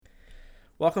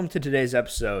Welcome to today's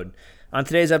episode. On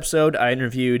today's episode, I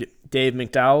interviewed Dave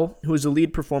McDowell, who is the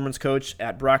lead performance coach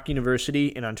at Brock University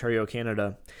in Ontario,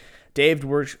 Canada. Dave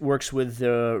works with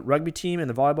the rugby team and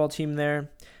the volleyball team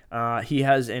there. He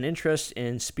has an interest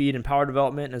in speed and power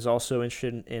development and is also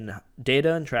interested in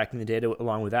data and tracking the data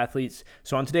along with athletes.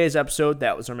 So on today's episode,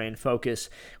 that was our main focus.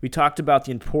 We talked about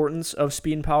the importance of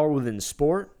speed and power within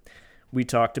sport. We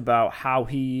talked about how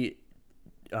he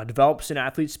develops an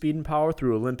athlete's speed and power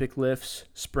through Olympic lifts,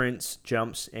 sprints,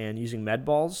 jumps, and using med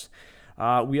balls.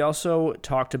 We also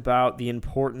talked about the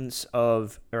importance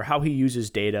of, or how he uses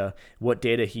data, what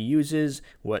data he uses,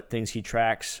 what things he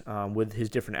tracks with his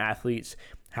different athletes,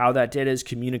 how that data is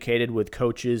communicated with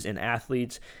coaches and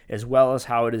athletes, as well as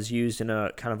how it is used in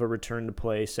a kind of a return to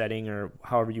play setting, or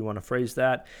however you want to phrase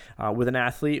that, with an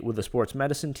athlete, with a sports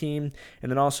medicine team. And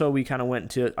then also we kind of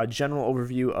went into a general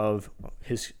overview of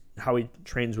how he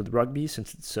trains with rugby,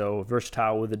 since it's so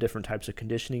versatile with the different types of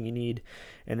conditioning you need.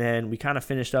 And then we kind of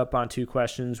finished up on two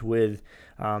questions with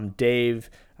Dave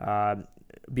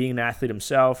being an athlete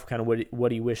himself, kind of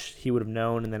what he wished he would have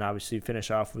known, and then obviously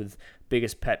finish off with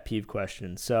biggest pet peeve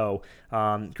questions. So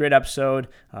great episode,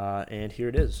 and here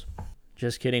it is.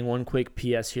 Just kidding. One quick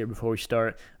PS here before we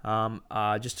start.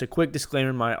 Just a quick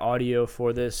disclaimer, my audio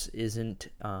for this isn't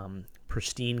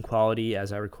pristine quality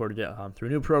as I recorded it through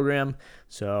a new program.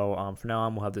 So for now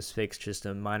on, we'll have this fixed, just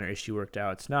a minor issue worked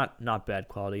out. It's not bad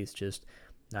quality. It's just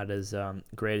not as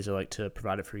great as I like to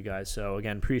provide it for you guys. So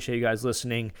again, appreciate you guys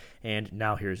listening, and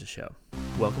now here's the show.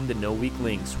 Welcome to No Weak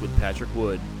Links with Patrick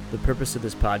Wood. The purpose of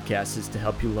this podcast is to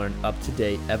help you learn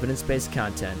up-to-date evidence-based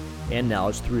content and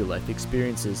knowledge through real-life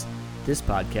experiences. This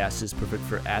podcast is perfect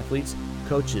for athletes,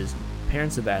 coaches,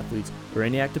 parents of athletes, or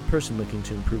any active person looking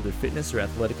to improve their fitness or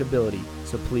athletic ability.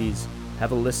 So please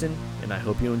have a listen, and I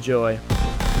hope you enjoy.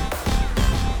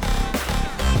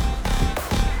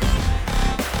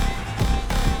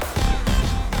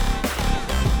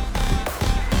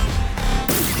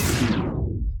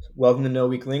 Welcome to No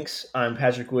Weak Links. I'm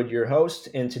Patrick Wood, your host,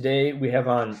 and today we have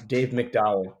on Dave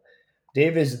McDowell.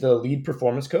 Dave is the lead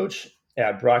performance coach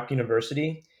at Brock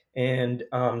University. And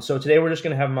so today we're just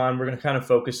going to have him on. We're going to kind of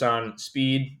focus on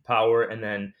speed, power, and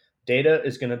then data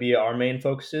is going to be our main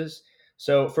focuses.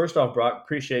 So first off, Brock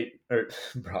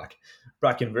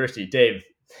University. Dave,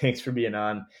 thanks for being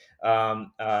on.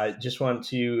 Just want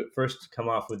to first come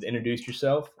off with introduce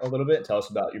yourself a little bit. Tell us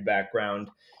about your background.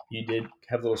 You did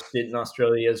have a little stint in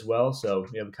Australia as well, so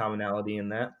we have a commonality in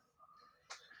that.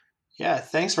 Yeah,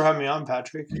 thanks for having me on,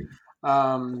 Patrick.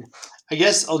 I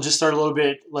guess I'll just start a little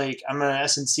bit. Like, I'm an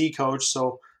S&C coach,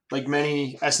 so like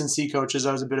many S&C coaches,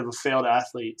 I was a bit of a failed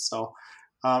athlete. So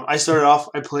I started off,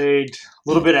 I played a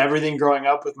little bit of everything growing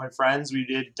up with my friends. We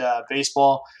did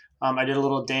baseball. I did a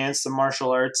little dance, some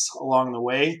martial arts along the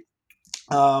way.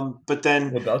 But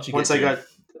then What belt you once get I to? got,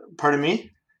 pardon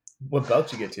me? What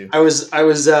belt you get to? I was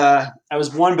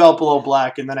one belt below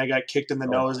black, and then I got kicked in the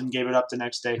nose and gave it up the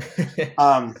next day.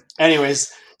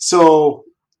 Anyways, so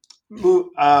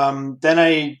then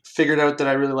I figured out that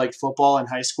I really liked football in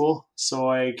high school, so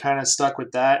I kind of stuck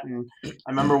with that. And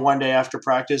I remember one day after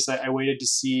practice, I waited to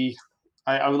see.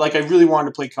 I really wanted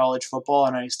to play college football,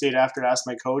 and I stayed after to ask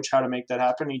my coach how to make that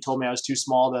happen. He told me I was too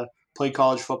small to play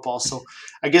college football. So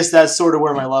I guess that's sort of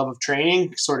where my love of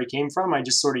training sort of came from. I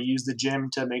just sort of used the gym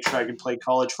to make sure I could play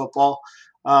college football.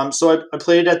 So I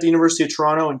played at the University of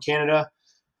Toronto in Canada.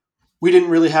 We didn't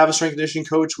really have a strength conditioning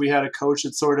coach. We had a coach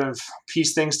that sort of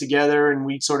pieced things together, and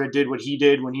we sort of did what he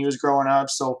did when he was growing up.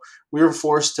 So we were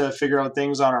forced to figure out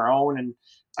things on our own, and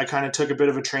I kind of took a bit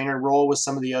of a trainer role with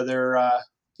some of the other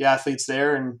the athletes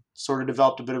there, and sort of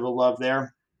developed a bit of a love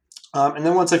there. And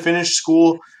then once I finished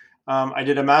school, I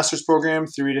did a master's program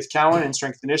through Edith Cowan in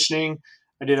strength conditioning.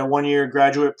 I did a 1-year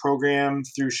graduate program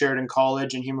through Sheridan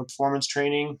College in human performance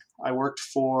training. I worked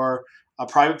for a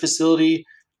private facility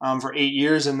for 8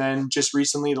 years. And then just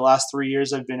recently, the last 3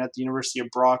 years, I've been at the University of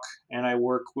Brock, and I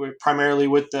work primarily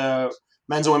with the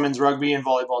men's and women's rugby and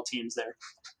volleyball teams there.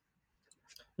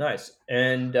 Nice.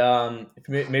 And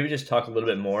maybe just talk a little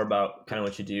bit more about kind of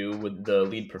what you do with the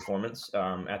lead performance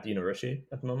at the university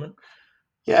at the moment.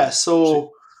 Yeah,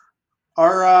 so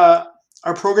our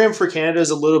program for Canada is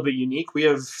a little bit unique. We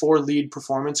have 4 lead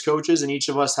performance coaches, and each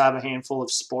of us have a handful of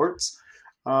sports.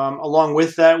 Along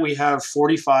with that, we have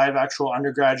 45 actual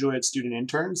undergraduate student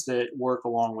interns that work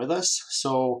along with us.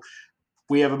 So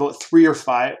we have about 3 to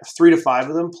 5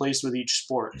 of them placed with each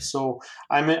sport. So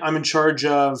I'm in charge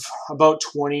of about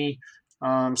 20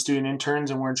 student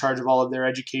interns, and we're in charge of all of their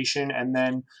education. And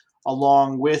then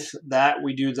along with that,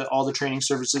 we do all the training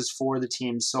services for the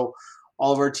teams. So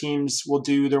all of our teams will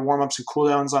do their warm-ups and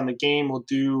cool-downs on the game. We'll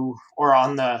do, or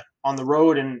on the on the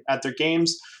road and at their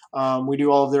games. We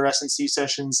do all of their S&C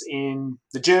sessions in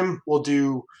the gym. We'll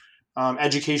do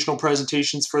educational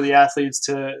presentations for the athletes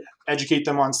to educate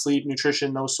them on sleep,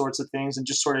 nutrition, those sorts of things, and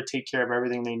just sort of take care of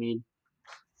everything they need.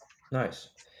 Nice.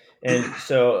 And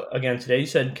so again, today you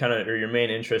said kind of, or your main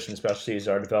interest and specialties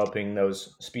are developing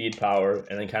those speed, power,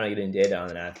 and then kind of getting data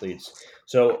on athletes.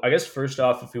 So I guess first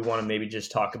off, if we want to maybe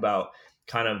just talk about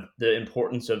kind of the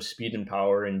importance of speed and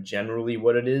power and generally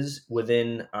what it is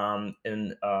within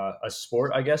a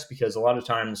sport, I guess, because a lot of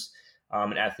times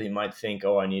an athlete might think,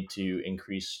 oh, I need to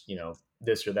increase,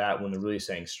 this or that when they're really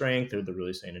saying strength or they're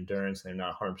really saying endurance. And they're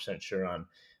not 100% sure on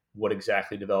what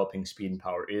exactly developing speed and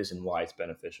power is and why it's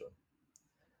beneficial.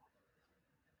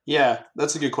 Yeah,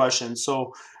 that's a good question.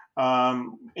 So,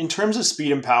 in terms of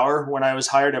speed and power, when I was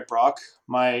hired at Brock,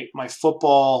 my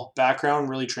football background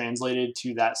really translated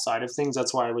to that side of things.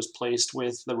 That's why I was placed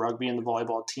with the rugby and the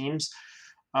volleyball teams.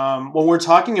 When we're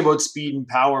talking about speed and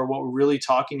power, what we're really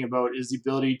talking about is the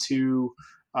ability to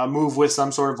move with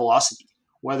some sort of velocity,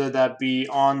 whether that be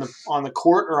on the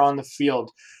court or on the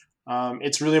field.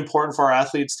 It's really important for our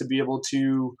athletes to be able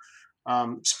to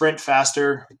sprint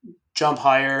faster, jump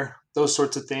higher. Those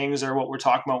sorts of things are what we're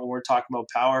talking about when we're talking about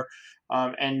power.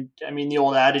 And I mean, the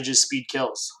old adage is speed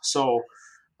kills. So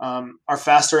our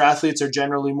faster athletes are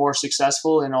generally more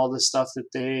successful in all the stuff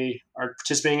that they are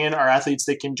participating in. Our athletes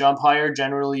that can jump higher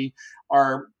generally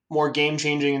are more game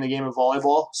changing in the game of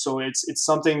volleyball. So it's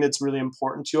something that's really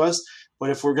important to us. But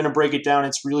if we're going to break it down,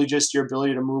 it's really just your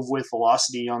ability to move with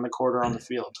velocity on the court or on the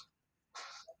field.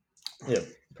 Yeah,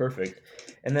 perfect.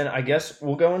 And then I guess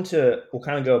we'll kind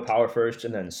of go power first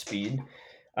and then speed.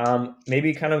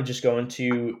 Maybe kind of just go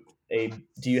into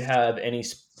do you have any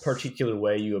particular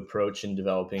way you approach in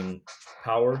developing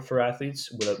power for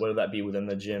athletes, whether that be within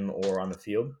the gym or on the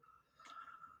field?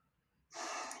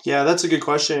 Yeah, that's a good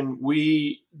question.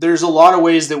 There's a lot of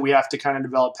ways that we have to kind of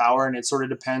develop power, and it sort of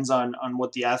depends on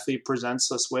what the athlete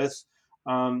presents us with.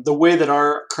 The way that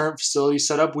our current facility is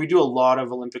set up, we do a lot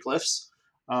of Olympic lifts.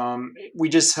 We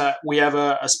have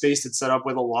a space that's set up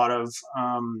with a lot of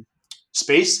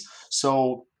space.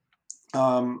 So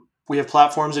we have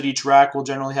platforms at each rack. We'll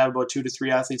generally have about 2 to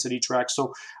 3 athletes at each rack.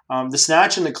 So the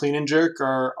snatch and the clean and jerk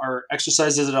are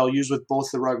exercises that I'll use with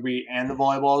both the rugby and the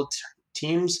volleyball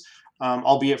teams,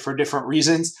 albeit for different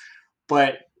reasons.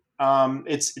 But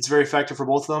it's very effective for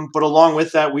both of them. But along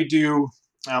with that, we do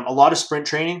a lot of sprint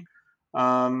training.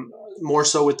 More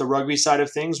so with the rugby side of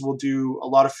things, we'll do a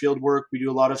lot of field work. We do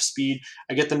a lot of speed.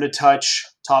 I get them to touch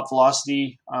top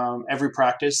velocity every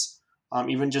practice,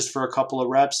 even just for a couple of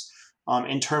reps.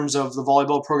 In terms of the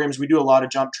volleyball programs, we do a lot of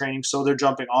jump training. So they're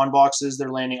jumping on boxes,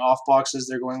 they're landing off boxes,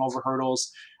 they're going over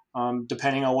hurdles.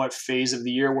 Depending on what phase of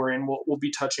the year we're in, we'll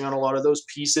be touching on a lot of those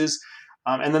pieces.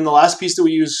 And then the last piece that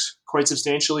we use quite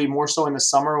substantially, more so in the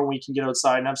summer when we can get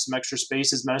outside and have some extra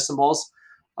space, is medicine balls.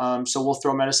 So we'll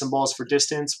throw medicine balls for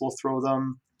distance. We'll throw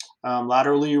them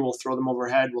laterally. We'll throw them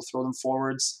overhead. We'll throw them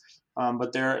forwards.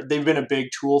 But they've been a big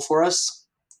tool for us.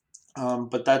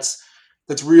 But that's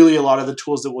really a lot of the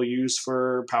tools that we'll use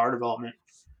for power development.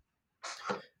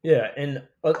 Yeah, and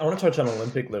I want to touch on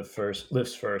Olympic lifts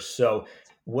first. So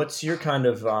what's your kind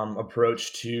of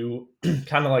approach to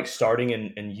kind of like starting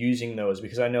and using those?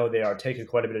 Because I know they are taking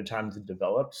quite a bit of time to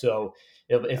develop. So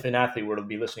if an athlete were to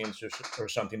be listening or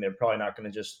something, they're probably not going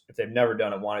to just, if they've never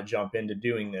done it, want to jump into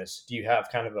doing this. Do you have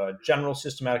kind of a general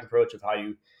systematic approach of how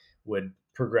you would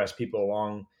progress people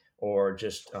along, or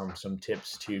just some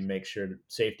tips to make sure that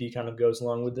safety kind of goes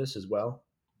along with this as well?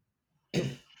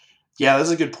 Yeah,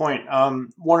 that's a good point.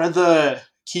 One of the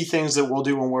key things that we'll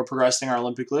do when we're progressing our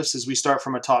Olympic lifts is we start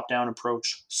from a top-down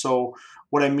approach. So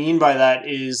what I mean by that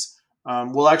is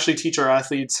we'll actually teach our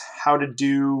athletes how to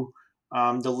do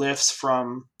the lifts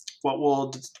from what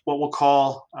we'll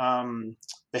call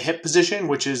the hip position,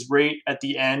 which is right at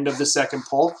the end of the second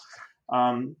pull.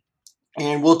 And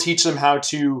we'll teach them how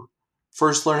to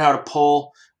first learn how to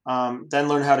pull, then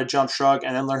learn how to jump shrug,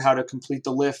 and then learn how to complete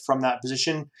the lift from that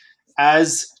position.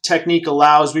 As technique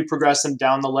allows, we progress them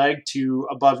down the leg to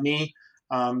above knee.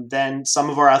 Then some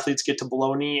of our athletes get to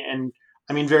below knee, and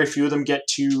I mean, very few of them get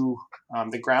to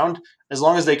the ground. As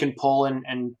long as they can pull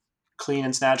and clean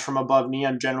and snatch from above knee,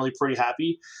 I'm generally pretty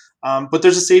happy. But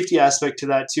there's a safety aspect to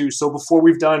that too. So before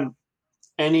we've done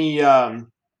any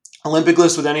Olympic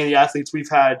lifts with any of the athletes, we've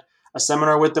had a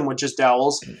seminar with them with just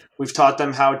dowels. We've taught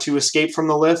them how to escape from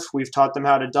the lift. We've taught them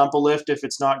how to dump a lift if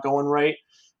it's not going right.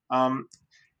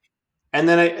 And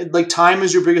then time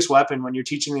is your biggest weapon when you're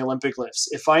teaching the Olympic lifts.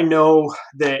 If I know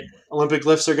that Olympic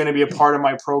lifts are going to be a part of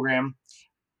my program,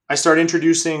 I start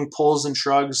introducing pulls and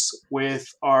shrugs with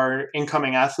our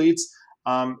incoming athletes.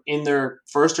 in their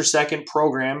first or second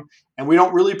program, and we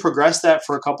don't really progress that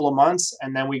for a couple of months,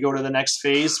 and then we go to the next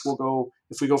phase.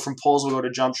 If we go from pulls, we'll go to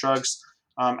jump shrugs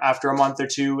after a month or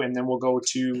two, and then we'll go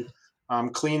to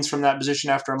cleans from that position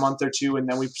after a month or two, and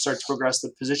then we start to progress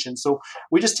the position. So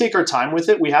we just take our time with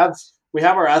it. We have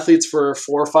our athletes for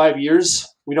 4 or 5 years.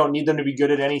 We don't need them to be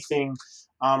good at anything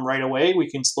right away. We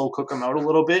can slow cook them out a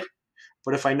little bit.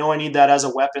 But if I know I need that as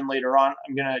a weapon later on,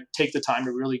 I'm going to take the time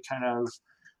to really kind of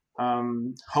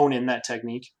hone in that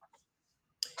technique.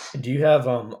 Do you have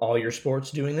all your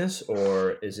sports doing this,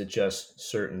 or is it just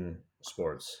certain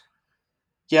sports?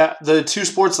 Yeah, the two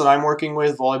sports that I'm working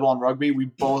with, volleyball and rugby, we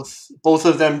both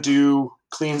of them do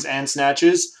cleans and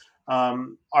snatches.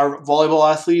 Our volleyball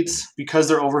athletes, because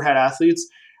they're overhead athletes,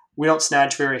 we don't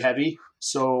snatch very heavy.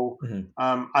 So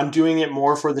I'm doing it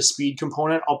more for the speed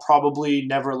component. I'll probably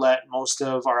never let most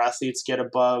of our athletes get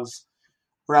above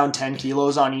around 10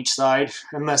 kilos on each side,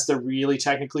 unless they're really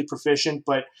technically proficient.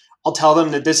 But I'll tell them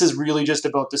that this is really just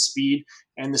about the speed,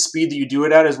 and the speed that you do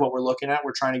it at is what we're looking at.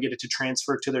 We're trying to get it to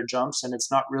transfer to their jumps, and it's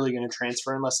not really going to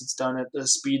transfer unless it's done at the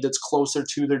speed that's closer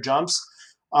to their jumps.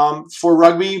 For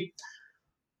rugby,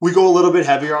 we go a little bit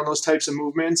heavier on those types of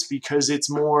movements because it's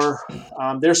more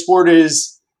their sport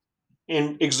is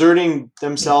in exerting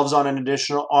themselves on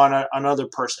another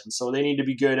person. So they need to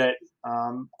be good at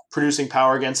producing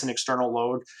power against an external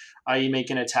load, i.e.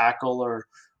 making a tackle or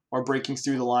breaking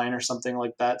through the line or something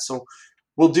like that. So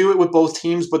we'll do it with both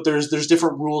teams, but there's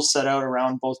different rules set out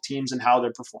around both teams and how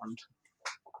they're performed.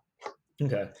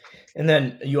 Okay. And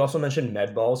then you also mentioned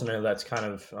med balls, and I know that's kind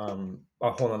of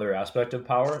a whole other aspect of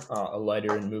power, a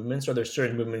lighter in movements. Are there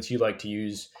certain movements you like to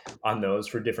use on those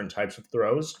for different types of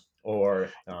throws? Or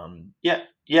Yeah,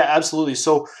 absolutely.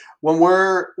 So when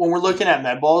we're looking at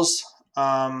med balls,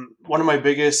 one of my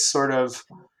biggest sort of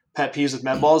pet peeves with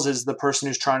med balls is the person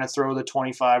who's trying to throw the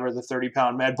 25 or the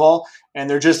 30-pound med ball, and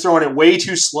they're just throwing it way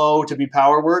too slow to be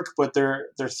power work, but they're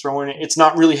throwing it. It's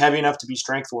not really heavy enough to be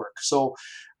strength work. So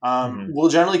we'll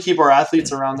generally keep our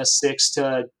athletes around the 6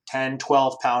 to 10,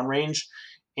 12 pound range,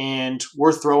 and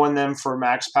we're throwing them for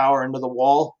max power into the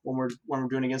wall when we're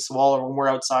doing against the wall, or when we're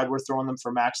outside, we're throwing them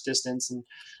for max distance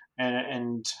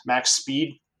and max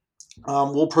speed.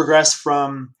 We'll progress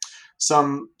from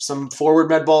some forward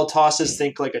med ball tosses,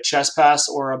 think like a chest pass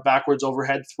or a backwards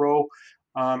overhead throw.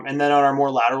 And then on our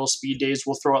more lateral speed days,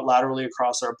 we'll throw it laterally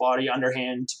across our body,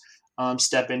 underhand,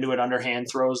 step into it, underhand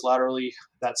throws laterally,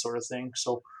 that sort of thing.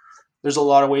 So there's a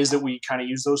lot of ways that we kind of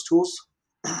use those tools.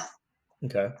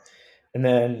 Okay. And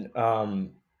then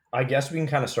I guess we can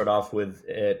kind of start off with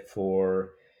it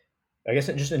for, I guess,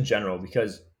 just in general,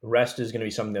 because rest is going to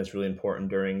be something that's really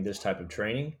important during this type of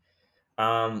training.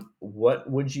 What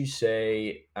would you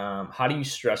say, how do you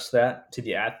stress that to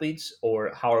the athletes,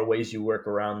 or how are ways you work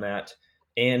around that?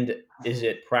 And is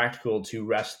it practical to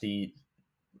rest the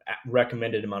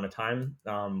recommended amount of time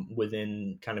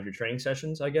within kind of your training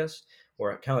sessions, I guess?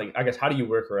 Or kind of like, I guess, how do you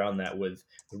work around that with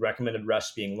the recommended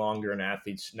rest being longer and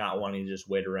athletes not wanting to just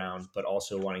wait around, but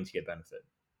also wanting to get benefit?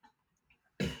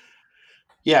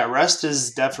 Yeah, rest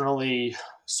is definitely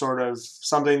sort of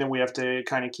something that we have to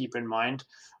kind of keep in mind.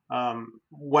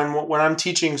 When I'm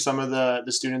teaching some of the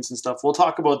students and stuff, we'll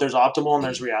talk about there's optimal and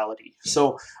there's reality.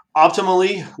 So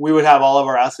optimally, we would have all of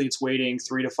our athletes waiting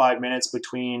 3 to 5 minutes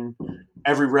between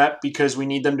every rep because we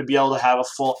need them to be able to have a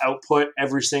full output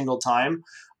every single time.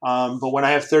 But when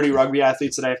I have 30 rugby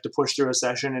athletes that I have to push through a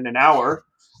session in an hour,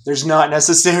 there's not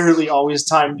necessarily always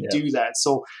time to do that.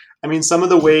 So, I mean, some of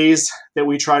the ways that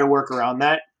we try to work around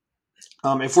that,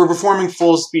 if we're performing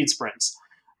full speed sprints,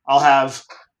 I'll have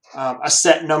a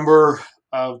set number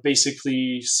of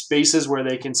basically spaces where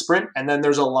they can sprint, and then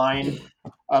there's a line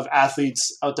of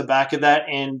athletes out the back of that,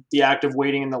 and the act of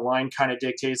waiting in the line kind of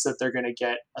dictates that they're going to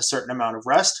get a certain amount of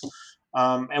rest.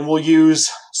 And we'll use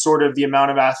sort of the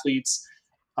amount of athletes,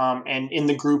 and in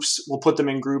the groups, we'll put them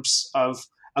in groups of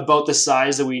about the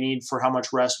size that we need for how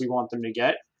much rest we want them to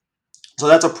get. So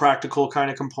that's a practical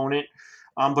kind of component.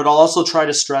 But I'll also try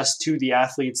to stress to the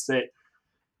athletes that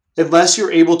unless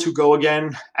you're able to go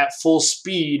again at full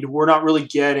speed, we're not really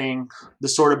getting the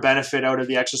sort of benefit out of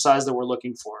the exercise that we're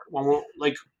looking for. When we're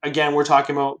we're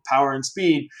talking about power and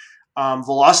speed,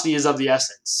 velocity is of the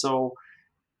essence. So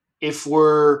if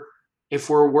we're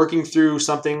working through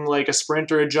something like a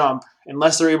sprint or a jump,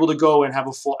 unless they're able to go and have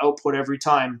a full output every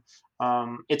time,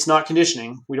 it's not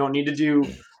conditioning. We don't need to do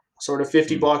sort of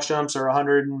 50 box jumps or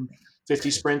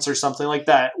 150 sprints or something like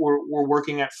that. We're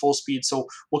working at full speed. So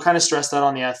we'll kind of stress that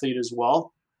on the athlete as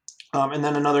well. And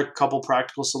then another couple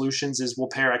practical solutions is we'll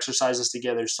pair exercises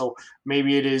together. So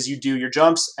maybe it is you do your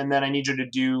jumps, and then I need you to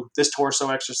do this torso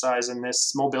exercise and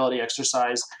this mobility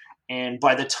exercise. And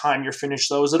by the time you're finished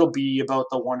those, it'll be about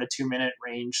the 1 to 2 minute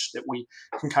range that we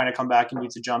can kind of come back and do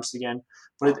the jumps again.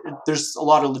 But there's a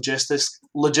lot of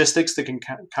logistics that can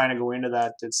kind of go into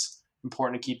that. That's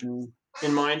important to keep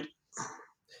in mind.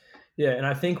 Yeah, and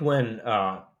I think when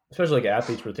especially like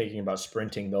athletes were thinking about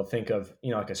sprinting, they'll think of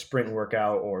like a sprint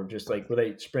workout or just like where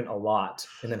they sprint a lot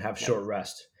and then have short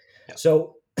rest.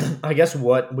 So I guess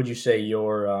what would you say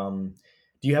your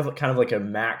do you have kind of like a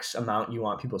max amount you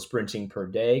want people sprinting per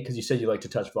day? Because you said you like to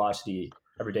touch velocity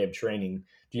every day of training.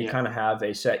 Do you kind of have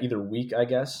a set either week, I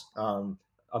guess,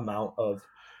 amount of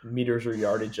meters or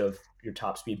yardage of your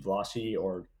top speed velocity,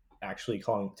 or actually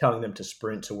telling them to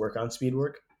sprint to work on speed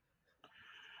work?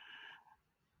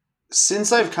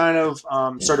 Since I've kind of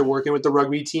started working with the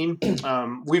rugby team,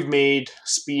 we've made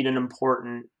speed an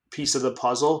important piece of the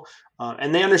puzzle,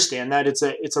 and they understand that it's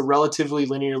a relatively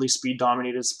linearly speed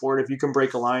dominated sport. If you can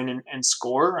break a line and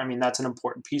score, I mean that's an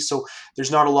important piece. So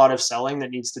there's not a lot of selling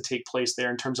that needs to take place there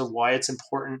in terms of why it's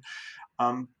important.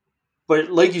 But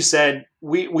like you said,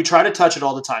 we try to touch it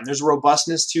all the time. There's a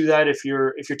robustness to that. If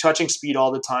you're touching speed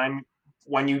all the time,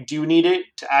 when you do need it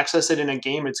to access it in a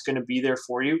game, it's going to be there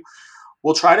for you.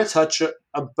 We'll try to touch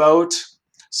about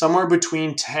somewhere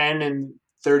between 10 and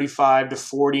 35 to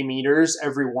 40 meters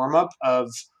every warm-up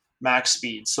of max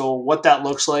speed. So what that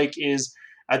looks like is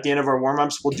at the end of our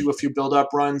warm-ups, we'll do a few build-up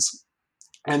runs,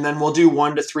 and then we'll do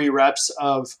 1 to 3 reps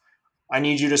of I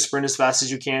need you to sprint as fast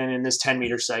as you can in this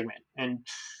 10-meter segment. And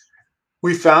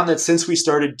we found that since we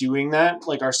started doing that,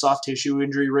 like our soft tissue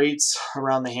injury rates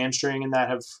around the hamstring and that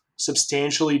have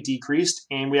substantially decreased,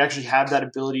 and we actually have that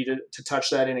ability to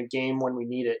touch that in a game when we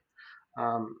need it.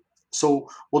 So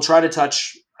we'll try to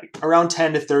touch around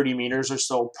 10 to 30 meters or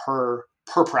so per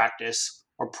practice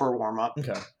or per warm-up.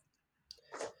 Okay.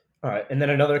 All right. And then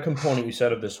another component you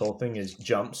said of this whole thing is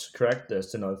jumps, correct?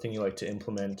 That's another thing you like to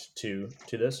implement to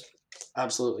this?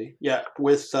 Absolutely. Yeah.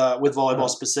 With volleyball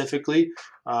specifically,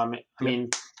 I mean,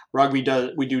 rugby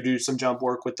we do some jump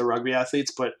work with the rugby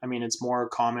athletes, but I mean, it's more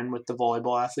common with the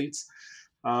volleyball athletes.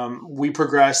 We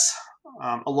progress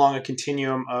along a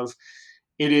continuum of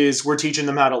we're teaching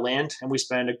them how to land, and we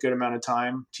spend a good amount of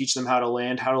time teach them how to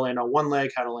land on one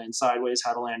leg, how to land sideways,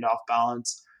 how to land off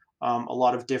balance. A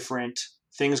lot of different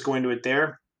things go into it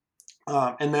there.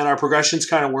 And then our progressions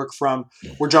kind of work from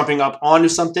we're jumping up onto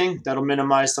something that'll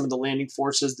minimize some of the landing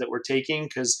forces that we're taking,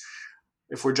 because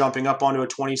if we're jumping up onto a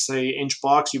 20-inch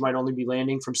box, you might only be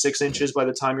landing from 6 inches by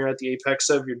the time you're at the apex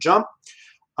of your jump.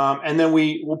 And then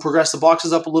we'll progress the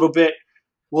boxes up a little bit.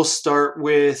 We'll start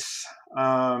with,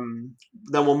 then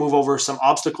we'll move over some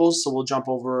obstacles. So we'll jump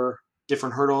over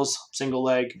different hurdles, single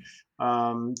leg,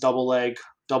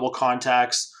 double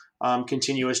contacts,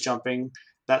 continuous jumping,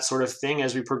 that sort of thing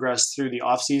as we progress through the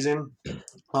off season.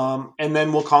 And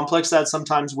then we'll complex that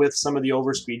sometimes with some of the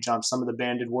overspeed jumps, some of the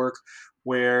banded work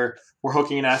where we're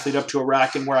hooking an athlete up to a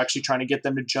rack and we're actually trying to get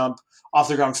them to jump off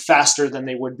the ground faster than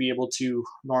they would be able to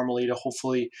normally to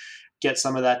hopefully get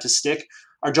some of that to stick.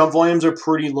 Our jump volumes are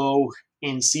pretty low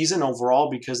in season overall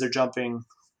because they're jumping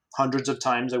hundreds of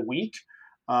times a week.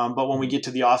 But when we get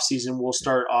to the off season, we'll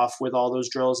start off with all those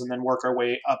drills and then work our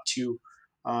way up to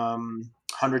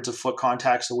hundreds of foot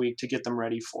contacts a week to get them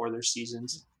ready for their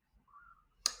seasons.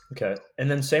 Okay. And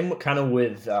then same kind of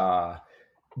with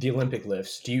the Olympic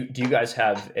lifts. Do you guys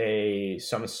have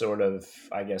some sort of,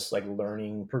 I guess, like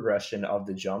learning progression of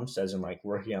the jumps, as in like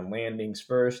working on landings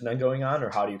first and then going on, or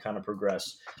how do you kind of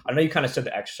progress? I know you kind of said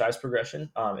the exercise progression.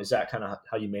 Is that kind of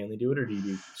how you mainly do it, or do you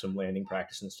do some landing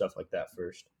practice and stuff like that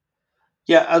first?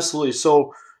 Yeah, absolutely.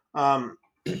 So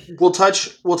we'll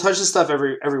touch this stuff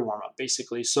every warm up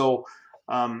basically. So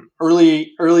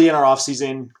early in our off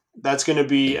season, that's going to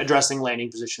be addressing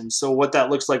landing positions. So what that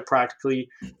looks like practically,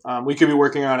 we could be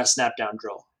working on a snap down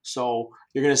drill. So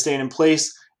you're going to stand in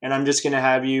place, and I'm just going to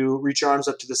have you reach your arms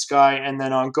up to the sky, and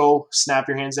then on go, snap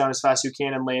your hands down as fast as you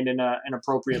can and land in an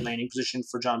appropriate landing position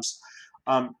for jumps.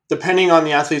 Depending on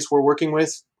the athletes we're working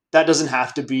with, that doesn't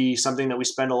have to be something that we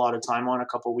spend a lot of time on, a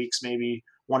couple of weeks, maybe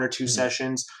 1 or 2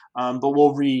 sessions, but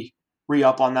we'll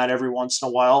re-up on that every once in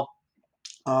a while.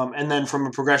 And then from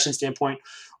a progression standpoint,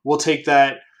 we'll take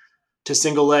that to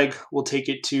single leg. We'll take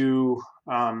it to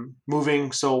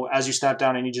moving. So as you snap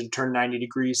down, I need you to turn 90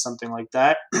 degrees, something like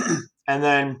that. And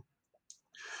then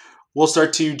we'll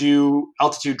start to do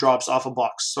altitude drops off a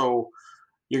box. So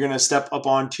you're going to step up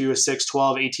onto a 6,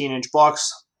 12, 18-inch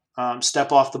box,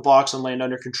 step off the box and land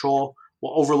under control.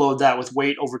 We'll overload that with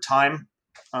weight over time.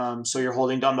 So you're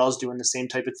holding dumbbells, doing the same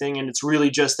type of thing. And it's really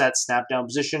just that snap down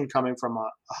position coming from a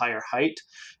higher height.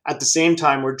 At the same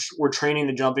time, we're training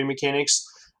the jumping mechanics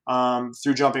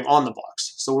through jumping on the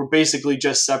box. So we're basically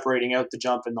just separating out the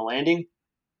jump and the landing.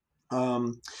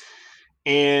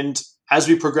 And as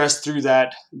we progress through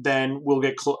that, then we'll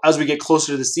get as we get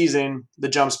closer to the season, the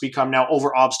jumps become now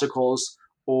over obstacles,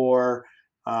 or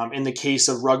in the case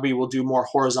of rugby, we'll do more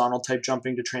horizontal type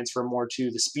jumping to transfer more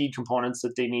to the speed components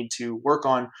that they need to work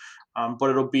on.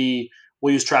 But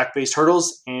we'll use track-based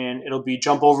hurdles, and it'll be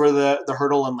jump over the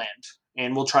hurdle and land.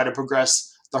 And we'll try to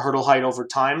progress the hurdle height over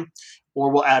time,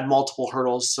 or we'll add multiple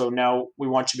hurdles. So now we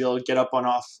want you to be able to get up on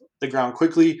off the ground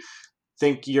quickly.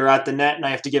 Think you're at the net and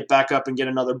I have to get back up and get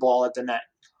another ball at the net.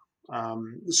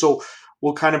 So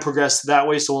we'll kind of progress that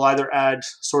way. So we'll either add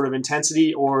sort of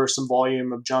intensity or some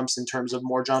volume of jumps in terms of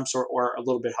more jumps or a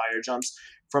little bit higher jumps.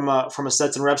 From a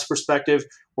sets and reps perspective,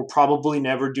 we're probably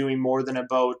never doing more than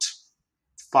about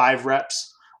 5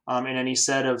 reps in any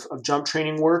set of jump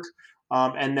training work,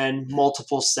 and then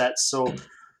multiple sets. So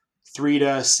 3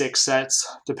 to 6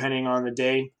 sets depending on the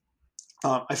day.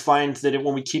 I find that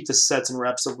when we keep the sets and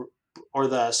reps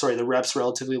the reps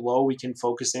relatively low, we can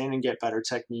focus in and get better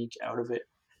technique out of it.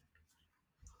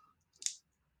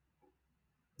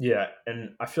 Yeah, and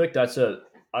I feel like that's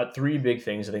three big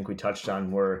things I think we touched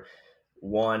on were,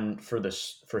 one, for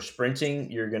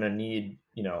sprinting, you're going to need,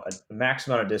 a max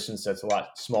amount of distance that's a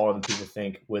lot smaller than people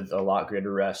think with a lot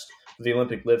greater rest. For the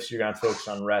Olympic lifts, you're going to focus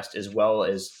on rest, as well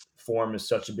as form is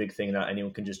such a big thing. Not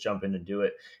anyone can just jump in and do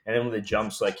it. And then with the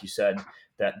jumps, like you said,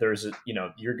 that there's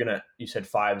you said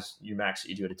 5's your max that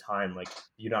you do at a time. Like,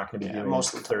 you're not going to be doing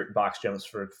box jumps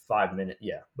for 5 minutes.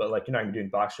 Yeah. But like, you're not going to be doing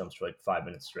box jumps for like 5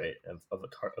 minutes straight of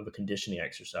a conditioning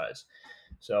exercise.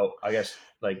 So I guess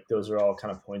like those are all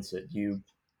kind of points that you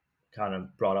kind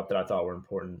of brought up that I thought were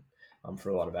important for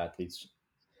a lot of athletes.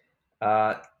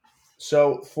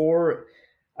 So for,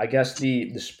 I guess,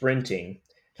 the sprinting,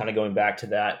 kind of going back to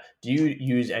that, do you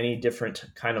use any different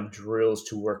kind of drills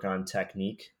to work on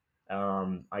technique?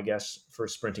 I guess for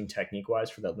sprinting technique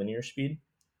wise for that linear speed?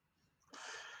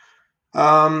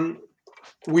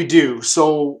 We do.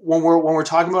 So when we're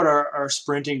talking about our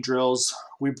sprinting drills,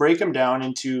 we break them down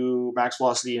into max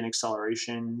velocity and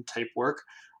acceleration type work.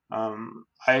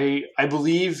 I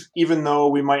believe, even though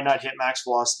we might not hit max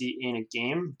velocity in a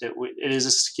game, that it is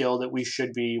a skill that we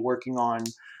should be working on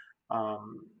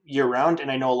year round.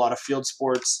 And I know a lot of field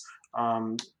sports,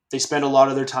 they spend a lot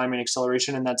of their time in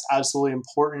acceleration, and that's absolutely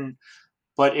important.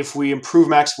 But if we improve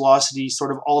max velocity,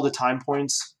 sort of all the time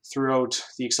points throughout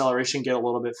the acceleration get a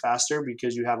little bit faster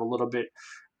because you have a little bit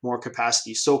more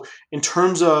capacity. So in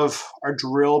terms of our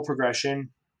drill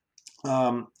progression,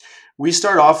 we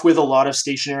start off with a lot of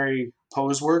stationary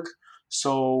pose work.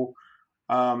 So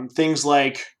things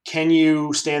like, can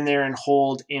you stand there and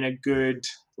hold in a good,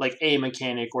 like A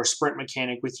mechanic or sprint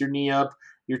mechanic with your knee up,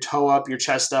 your toe up, your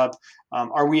chest up?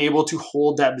 Are we able to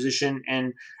hold that position?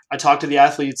 And I talk to the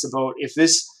athletes about, if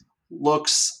this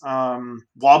looks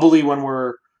wobbly when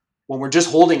we're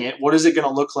just holding it, what is it going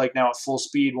to look like now at full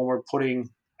speed when we're putting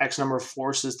X number of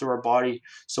forces through our body?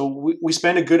 So we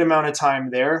spend a good amount of time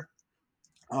there.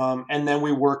 And then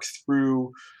we work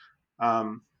through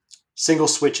single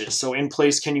switches. So in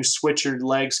place, can you switch your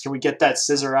legs? Can we get that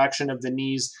scissor action of the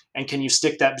knees? And can you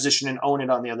stick that position and own it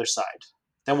on the other side?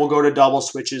 Then we'll go to double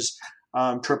switches,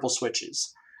 triple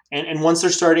switches. And once they're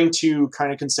starting to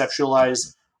kind of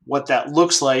conceptualize what that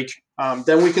looks like,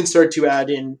 then we can start to add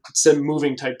in some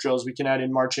moving type drills. We can add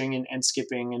in marching and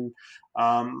skipping and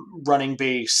running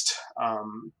based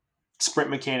sprint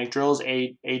mechanic drills,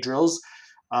 A drills.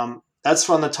 That's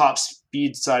from the top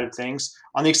speed side of things.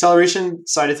 On the acceleration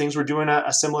side of things, we're doing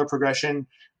a similar progression,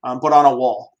 but on a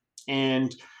wall.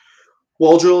 And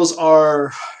wall drills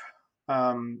are,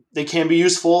 they can be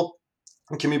useful.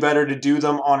 It can be better to do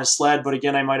them on a sled, but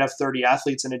again, I might have 30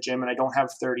 athletes in a gym and I don't have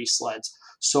 30 sleds.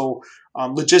 So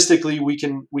logistically, we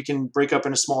can break up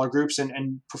into smaller groups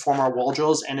and perform our wall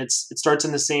drills, and it starts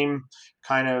in the same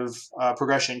kind of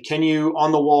progression. Can you,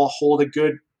 on the wall, hold a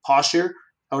good posture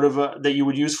out of that you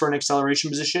would use for an acceleration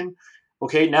position?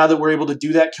 Okay, now that we're able to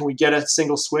do that, can we get a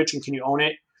single switch and can you own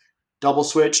it? Double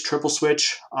switch, triple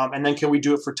switch, and then can we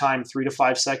do it for time, 3 to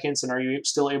 5 seconds? And are you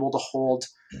still able to hold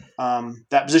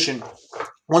that position?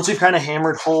 Once we've kind of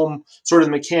hammered home sort of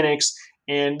the mechanics,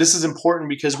 and this is important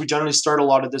because we generally start a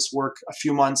lot of this work a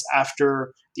few months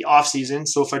after the off season.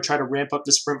 So if I try to ramp up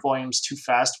the sprint volumes too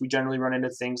fast, we generally run into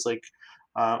things like,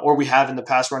 or we have in the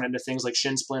past run into things like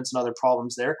shin splints and other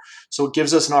problems there. So it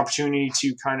gives us an opportunity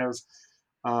to kind of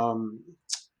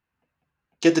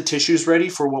get the tissues ready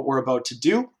for what we're about to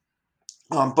do.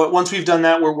 But once we've done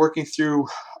that, we're working through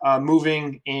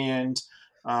moving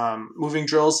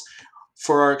drills.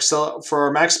 For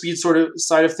our max speed sort of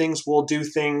side of things, we'll do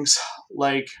things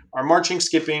like our marching,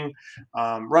 skipping,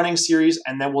 running series,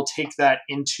 and then we'll take that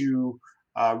into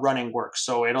running work.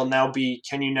 So it'll now be,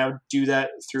 can you now do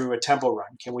that through a tempo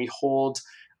run? Can we hold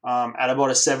at about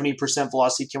a 70%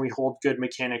 velocity? Can we hold good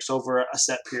mechanics over a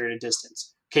set period of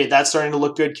distance? Okay, that's starting to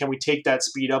look good. Can we take that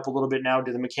speed up a little bit now?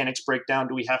 Do the mechanics break down?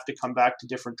 Do we have to come back to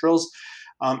different drills?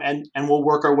 And we'll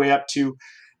work our way up to,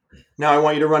 now I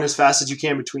want you to run as fast as you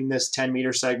can between this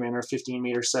 10-meter segment or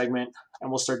 15-meter segment, and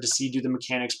we'll start to see, do the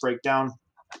mechanics break down.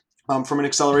 From an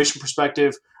acceleration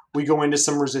perspective, we go into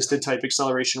some resisted type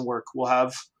acceleration work. We'll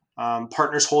have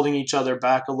partners holding each other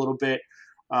back a little bit.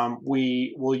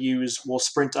 We'll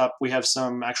sprint up. We have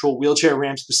some actual wheelchair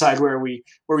ramps beside where we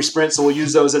sprint, so we'll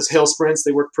use those as hill sprints.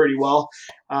 They work pretty well,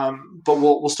 but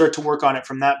we'll start to work on it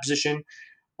from that position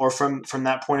or from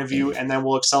that point of view, and then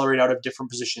we'll accelerate out of different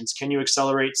positions. Can you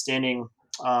accelerate standing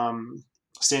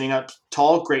up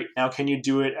tall? Great. Now, can you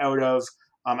do it out of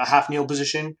a half kneel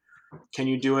position? Can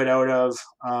you do it out of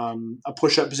a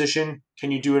push-up position? Can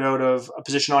you do it out of a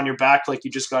position on your back like you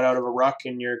just got out of a ruck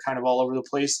and you're kind of all over the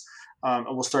place? And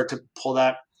we'll start to pull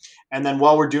that. And then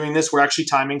while we're doing this, we're actually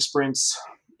timing sprints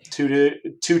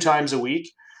two times a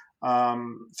week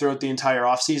throughout the entire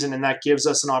off season, and that gives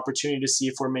us an opportunity to see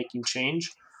if we're making change.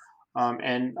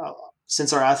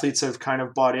 Since our athletes have kind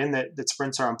of bought in that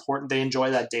sprints are important, they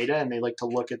enjoy that data and they like to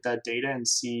look at that data and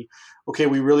see, okay,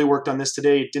 we really worked on this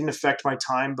today. It didn't affect my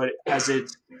time, but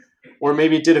or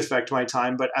maybe it did affect my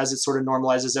time, but as it sort of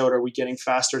normalizes out, are we getting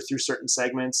faster through certain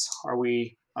segments? Are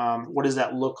we, what does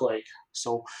that look like?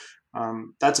 So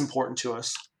that's important to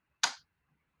us.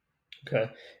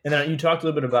 Okay. And then you talked a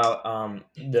little bit about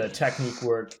the technique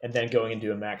work and then going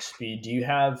into a max speed. Do you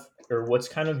have, or what's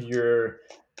kind of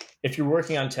if you're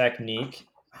working on technique,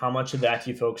 how much of that do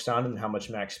you focus on and how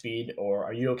much max speed? Or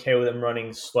are you okay with them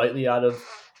running slightly out of,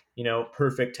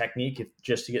 perfect technique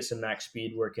just to get some max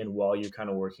speed work in while you're kind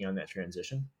of working on that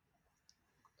transition?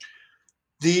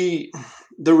 The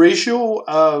ratio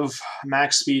of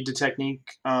max speed to technique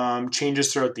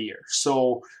changes throughout the year.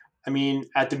 So, I mean,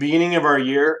 at the beginning of our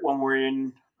year, when we're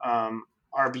in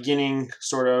our beginning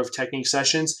sort of technique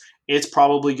sessions, it's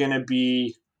probably going to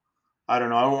be, I don't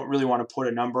know, I don't really want to put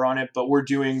a number on it, but we're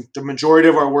doing, the majority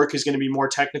of our work is going to be more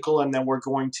technical, and then we're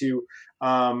going to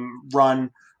run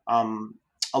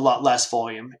a lot less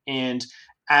volume. And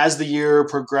as the year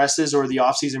progresses or the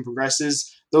off season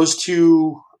progresses, those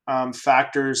two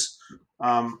factors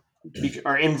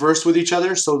are inverse with each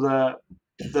other. So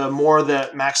the more the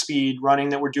max speed running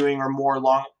that we're doing, or more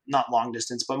not long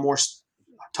distance, but more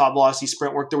top velocity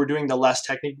sprint work that we're doing, the less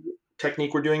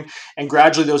technique we're doing. And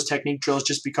gradually those technique drills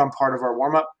just become part of our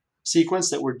warm-up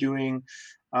sequence that we're doing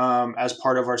as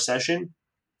part of our session.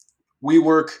 We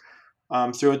work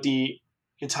throughout the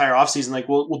entire off season. Like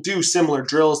we'll do similar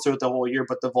drills throughout the whole year,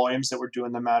 but the volumes that we're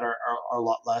doing them at are a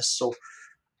lot less. So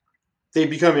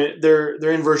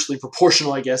they're inversely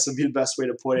proportional, I guess would be the best way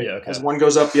to put it. Yeah, okay. As one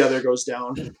goes up, the other goes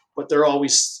down, but they're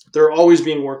always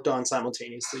being worked on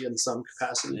simultaneously in some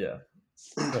capacity. Yeah.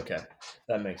 Okay.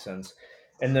 That makes sense.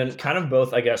 And then kind of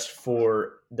both, I guess,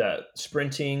 for the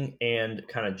sprinting and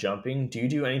kind of jumping, do you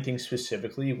do anything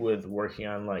specifically with working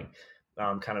on like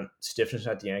kind of stiffness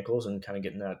at the ankles and kind of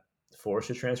getting that force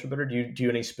to transfer better? Do you do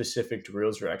any specific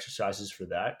drills or exercises for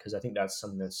that? Because I think that's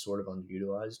something that's sort of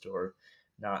underutilized or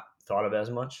not thought of as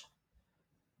much.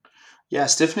 Yeah,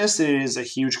 stiffness is a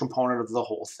huge component of the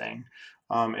whole thing.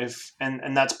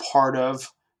 And that's part of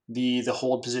the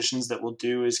hold positions that we'll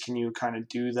do is, can you kind of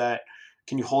do that?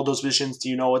 Can you hold those positions? Do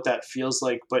you know what that feels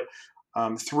like? But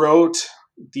throughout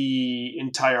the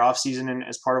entire off season and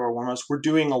as part of our warm-ups, we're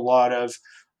doing a lot of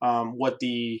what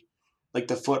the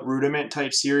foot rudiment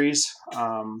type series,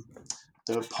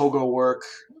 the pogo work,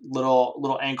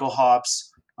 little ankle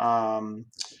hops,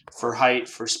 for height,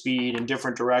 for speed in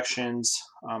different directions,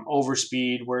 over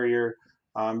speed where you're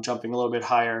jumping a little bit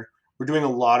higher. We're doing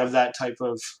a lot of that type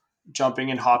of jumping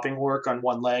and hopping work on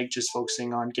one leg, just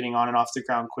focusing on getting on and off the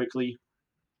ground quickly.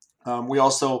 We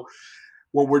also,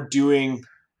 when we're doing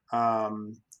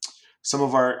some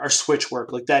of our switch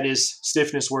work, like that is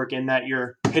stiffness work in that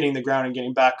you're hitting the ground and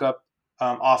getting back up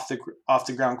off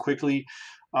the ground quickly.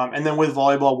 And then with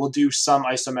volleyball, we'll do some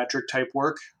isometric type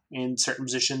work in certain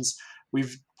positions.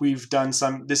 We've done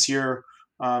some this year,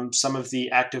 some of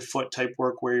the active foot type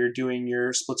work where you're doing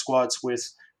your split squats with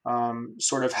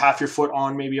sort of half your foot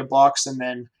on maybe a box and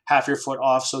then half your foot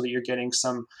off, so that you're getting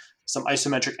some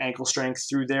isometric ankle strength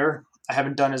through there. I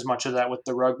haven't done as much of that with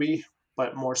the rugby,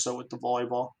 but more so with the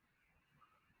volleyball.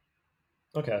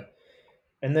 Okay.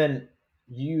 And then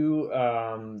you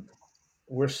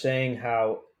were saying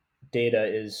how data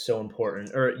is so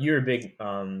important, or you're a big,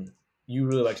 you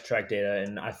really like to track data.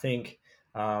 And I think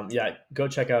Yeah, go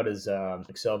check out his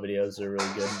Excel videos. They're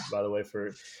really good, by the way,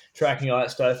 for tracking all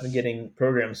that stuff and getting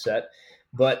programs set.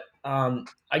 But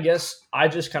I guess I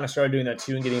just kind of started doing that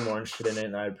too and getting more interested in it.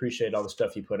 And I appreciate all the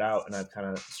stuff you put out, and I've kind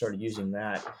of started using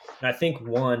that. And I think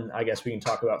one, I guess we can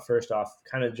talk about first off,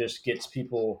 kind of just gets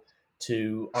people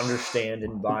to understand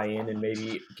and buy in and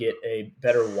maybe get a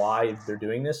better why they're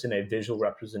doing this and a visual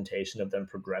representation of them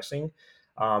progressing,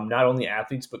 not only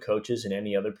athletes but coaches and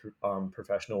any other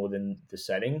professional within the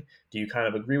setting. Do you kind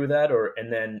of agree with that, or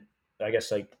and then I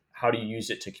guess like how do you use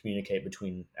it to communicate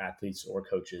between athletes or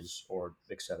coaches or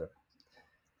etc.?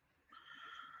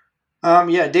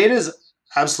 Yeah, data is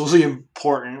absolutely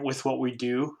important with what we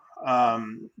do.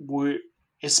 We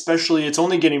especially it's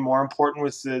only getting more important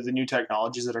with the new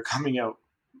technologies that are coming out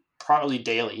probably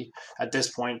daily at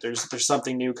this point. There's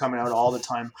something new coming out all the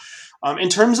time. In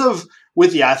terms of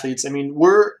with the athletes, I mean,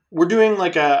 we're doing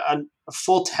like a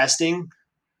full testing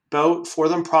bout for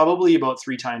them probably about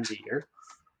 3 times a year.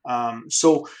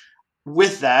 So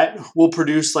with that, we'll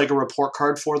produce like a report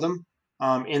card for them.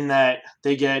 In that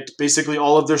they get basically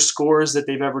all of their scores that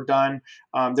they've ever done.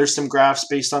 There's some graphs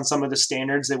based on some of the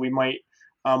standards that we might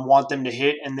want them to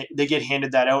hit, and they get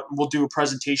handed that out. And we'll do a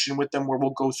presentation with them where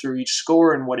we'll go through each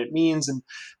score and what it means, and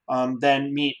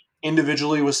then meet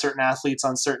individually with certain athletes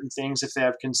on certain things if they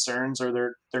have concerns or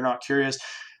they're not curious.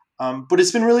 But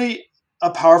it's been really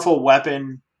a powerful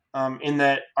weapon in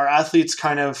that our athletes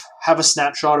kind of have a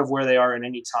snapshot of where they are at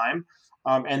any time.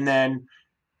 And then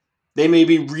they may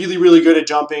be really, really good at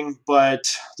jumping, but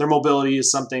their mobility is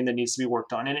something that needs to be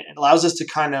worked on. And it allows us to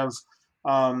kind of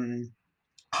um,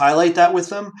 highlight that with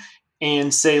them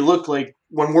and say, look, like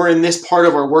when we're in this part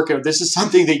of our workout, this is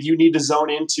something that you need to zone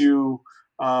into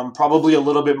probably a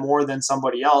little bit more than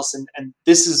somebody else. And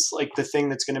this is like the thing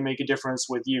that's going to make a difference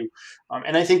with you.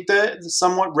 And I think the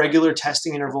somewhat regular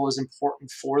testing interval is important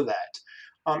for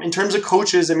that. In terms of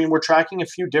coaches, I mean, we're tracking a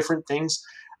few different things.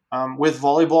 With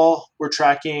volleyball, we're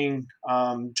tracking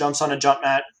jumps on a jump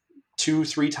mat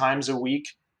 2-3 times a week,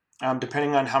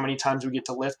 depending on how many times we get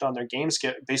to lift on their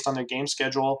based on their game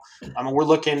schedule. And we're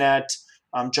looking at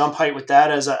jump height with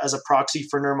that as a proxy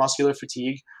for neuromuscular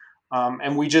fatigue.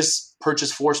 And we just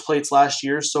purchased force plates last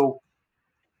year, so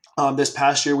this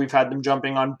past year we've had them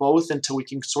jumping on both until we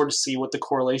can sort of see what the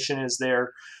correlation is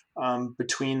there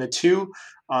between the two.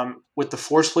 With the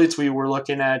force plates, we were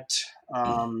looking at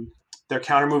their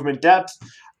counter movement depth,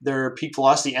 their peak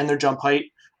velocity, and their jump height.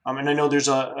 And I know there's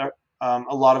a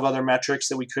lot of other metrics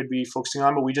that we could be focusing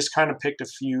on, but we just kind of picked a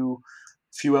few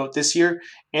out this year.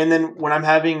 And then when I'm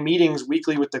having meetings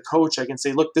weekly with the coach, I can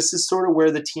say, look, this is sort of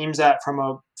where the team's at from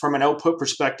an output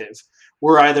perspective.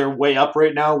 We're either way up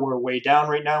right now, we're way down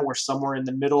right now, we're somewhere in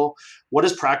the middle. What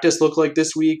does practice look like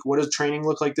this week? What does training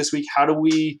look like this week? How do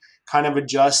we kind of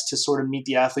adjust to sort of meet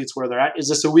the athletes where they're at? Is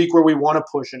this a week where we want to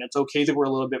push and it's okay that we're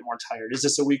a little bit more tired? Is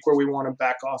this a week where we want to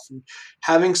back off? And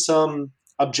having some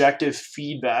objective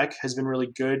feedback has been really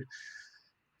good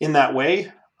in that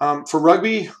way. For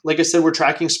rugby, like I said, we're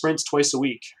tracking sprints twice a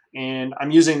week, and I'm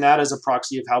using that as a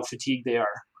proxy of how fatigued they are.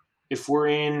 If we're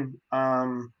in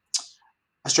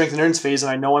a strength and endurance phase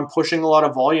and I know I'm pushing a lot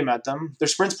of volume at them, their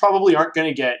sprints probably aren't going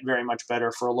to get very much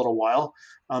better for a little while.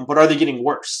 But are they getting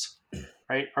worse?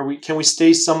 Right? Can we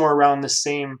stay somewhere around the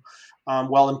same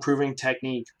while improving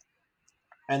technique?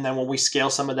 And then when we scale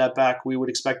some of that back, we would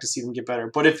expect to see them get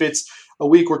better. But if it's a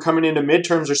week we're coming into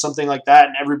midterms or something like that,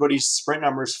 and everybody's sprint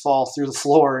numbers fall through the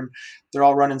floor and they're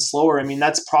all running slower, I mean,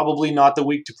 that's probably not the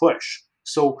week to push.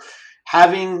 So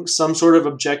having some sort of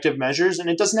objective measures, and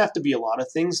it doesn't have to be a lot of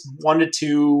things, 1 to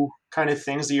 2 kind of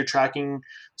things that you're tracking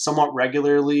somewhat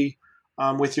regularly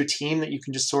with your team that you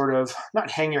can just sort of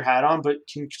not hang your hat on, but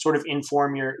can sort of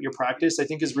inform your practice, I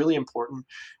think is really important.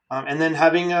 And then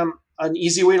having an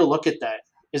easy way to look at that.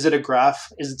 Is it a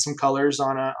graph? Is it some colors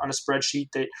on a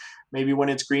spreadsheet that maybe when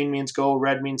it's green means go,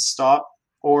 red means stop?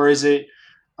 Or is it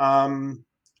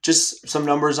just some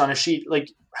numbers on a sheet? Like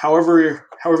however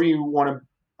you want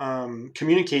to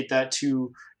communicate that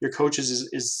to your coaches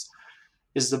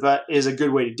is a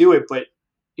good way to do it. But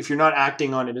if you're not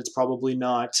acting on it, it's probably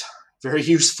not very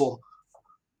useful.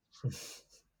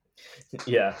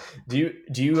 Yeah. Do you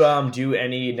do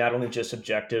any not only just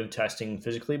objective testing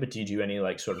physically, but do you do any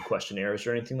like sort of questionnaires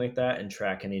or anything like that and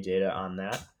track any data on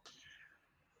that?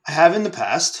 I have in the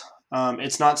past.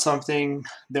 It's not something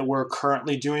that we're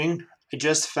currently doing. I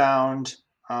just found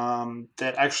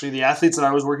that actually the athletes that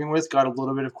I was working with got a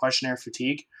little bit of questionnaire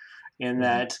fatigue in Mm-hmm.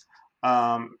 that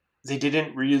they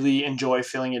didn't really enjoy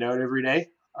filling it out every day.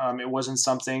 It wasn't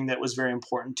something that was very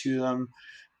important to them.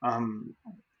 Um,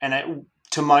 and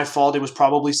to my fault, it was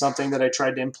probably something that I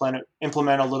tried to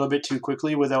implement a little bit too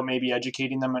quickly without maybe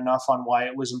educating them enough on why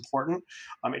it was important.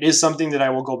 It is something that I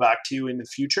will go back to in the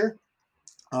future.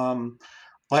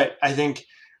 But I think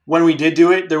when we did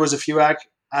do it, there was a few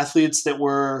athletes that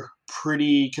were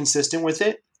pretty consistent with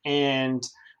it. And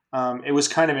it was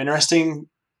kind of interesting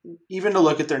even to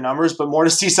look at their numbers, but more to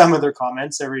see some of their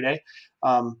comments every day.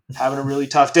 Having a really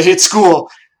tough day at school.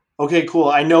 Okay, cool.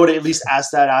 I know to at least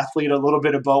ask that athlete a little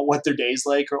bit about what their day's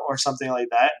like or something like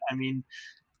that. I mean,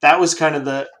 that was kind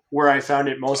of where I found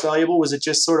it most valuable, was it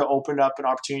just sort of opened up an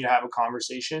opportunity to have a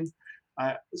conversation.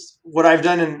 What I've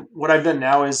done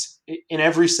now is in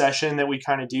every session that we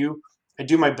kind of do, I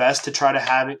do my best to try to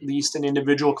have at least an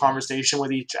individual conversation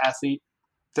with each athlete,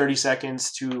 30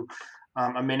 seconds to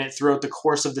a minute throughout the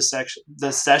course of the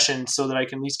session, so that I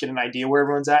can at least get an idea where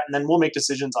everyone's at, and then we'll make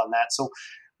decisions on that. So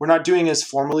we're not doing as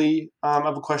formally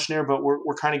of a questionnaire, but we're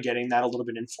kind of getting that a little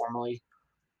bit informally.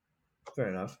 Fair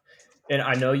enough. And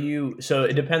I know so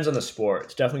it depends on the sport.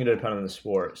 It's definitely going to depend on the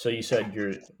sport. So you said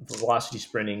your velocity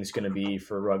sprinting is going to be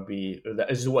for rugby.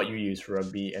 This is what you use for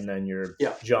rugby, and then your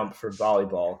jump for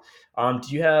volleyball.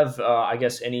 Do you have, I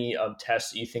guess, any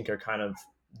tests that you think are kind of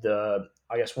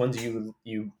ones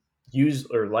you use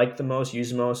or like the most,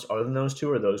 use the most, other than those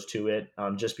two, or those two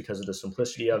just because of the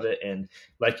simplicity of it? And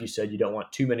like you said, you don't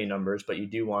want too many numbers, but you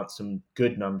do want some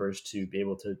good numbers to be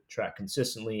able to track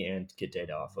consistently and get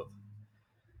data off of.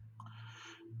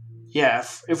 Yeah,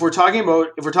 if we're talking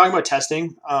about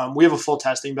testing, we have a full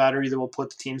testing battery that we'll put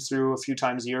the teams through a few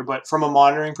times a year. But from a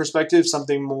monitoring perspective,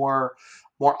 something more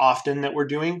often that we're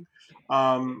doing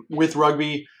with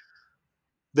rugby,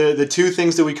 the two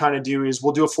things that we kind of do is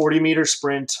we'll do a 40-meter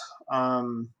sprint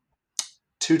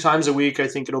 2 times a week. I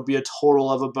think it'll be a total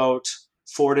of about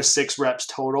 4 to 6 reps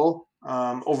total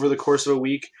over the course of a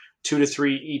week. 2 to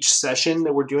 3 each session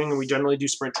that we're doing, and we generally do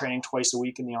sprint training twice a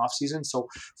week in the off season. So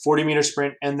 40-meter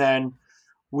sprint, and then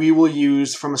we will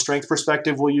use, from a strength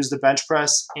perspective, we'll use the bench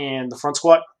press and the front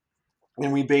squat,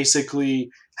 and we basically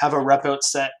have a rep out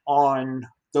set on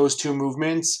those two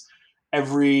movements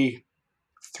every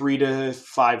 3 to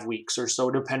 5 weeks or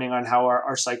so, depending on how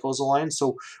our cycles align.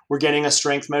 So we're getting a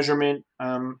strength measurement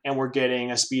and we're getting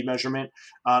a speed measurement,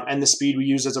 and the speed we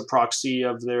use as a proxy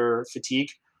of their fatigue.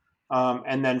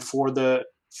 And then for the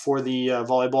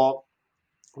volleyball,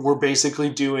 we're basically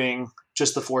doing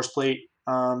just the force plate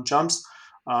jumps,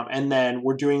 and then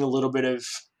we're doing a little bit of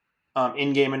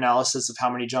in-game analysis of how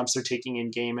many jumps they're taking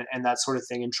in game and that sort of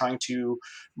thing, and trying to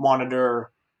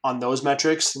monitor on those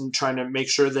metrics and trying to make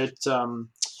sure that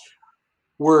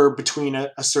we're between a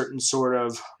certain sort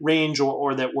of range,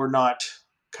 or that we're not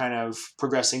kind of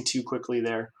progressing too quickly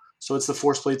there. So it's the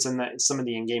force plates and some of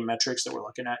the in-game metrics that we're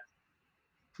looking at.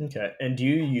 Okay. And do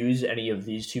you use any of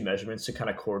these two measurements to kind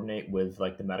of coordinate with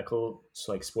like the medical,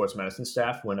 so like sports medicine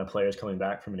staff, when a player is coming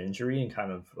back from an injury and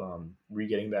kind of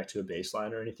re-getting back to a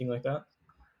baseline or anything like that?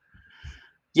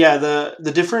 Yeah,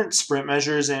 the different sprint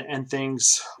measures and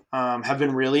things have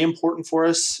been really important for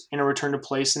us in a return to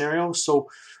play scenario. So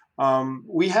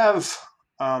we have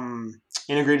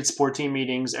integrated sport team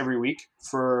meetings every week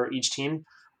for each team,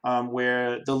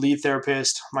 where the lead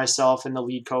therapist, myself, and the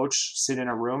lead coach sit in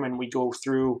a room, and we go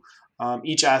through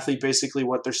each athlete, basically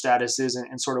what their status is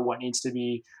and sort of what needs to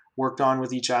be worked on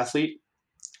with each athlete.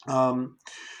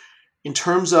 In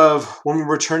terms of when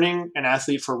we're returning an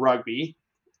athlete for rugby,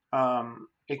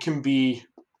 it can be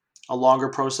a longer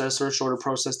process or a shorter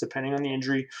process depending on the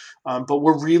injury. But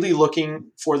we're really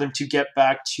looking for them to get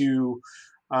back to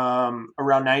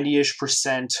around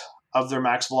 90-ish% of their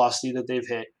max velocity that they've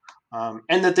hit.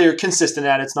 And that they're consistent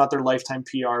at. It's not their lifetime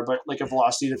PR, but like a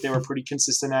velocity that they were pretty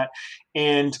consistent at.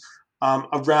 And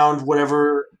around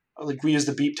whatever, like we use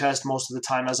the beep test most of the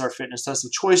time as our fitness test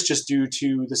of choice, just due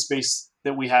to the space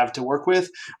that we have to work with.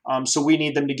 So we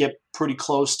need them to get pretty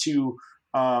close to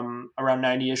around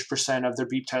 90-ish% of their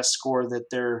beep test score that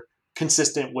they're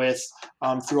consistent with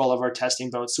through all of our testing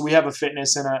bouts. So we have a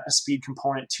fitness and a speed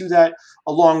component to that,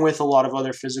 along with a lot of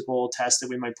other physical tests that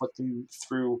we might put them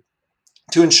through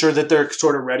to ensure that they're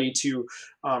sort of ready to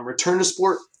return to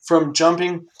sport. From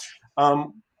jumping,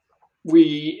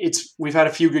 we've had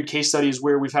a few good case studies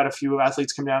where we've had a few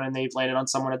athletes come down and they've landed on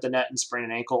someone at the net and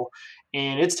sprained an ankle,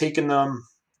 and it's taken them,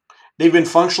 they've been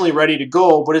functionally ready to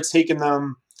go, but it's taken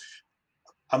them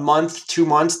a month, 2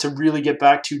 months to really get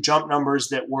back to jump numbers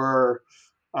that were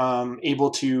able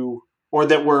to, or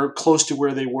that were close to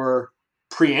where they were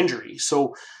pre-injury.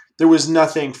 So there was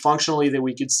nothing functionally that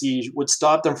we could see would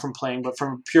stop them from playing, but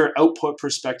from a pure output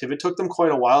perspective, it took them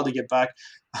quite a while to get back.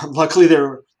 Luckily,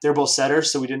 they're both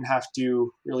setters, so we didn't have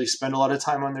to really spend a lot of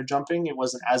time on their jumping. It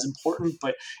wasn't as important,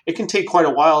 but it can take quite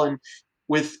a while. And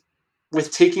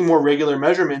with taking more regular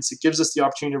measurements, it gives us the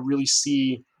opportunity to really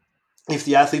see if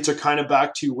the athletes are kind of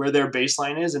back to where their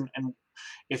baseline is and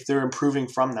if they're improving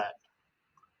from that.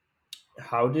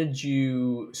 How did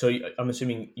you? So I'm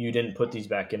assuming you didn't put these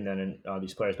back in then, and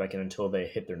these players back in until they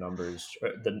hit their numbers,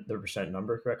 the percent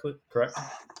number correctly. Correct.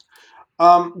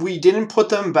 We didn't put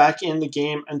them back in the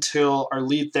game until our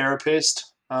lead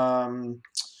therapist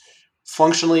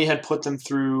functionally had put them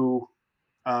through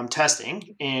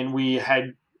testing, and we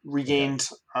had regained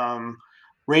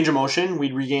range of motion.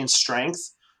 We'd regained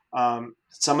strength.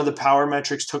 Some of the power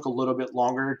metrics took a little bit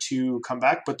longer to come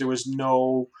back, but there was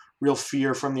no real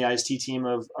fear from the IST team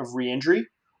of re-injury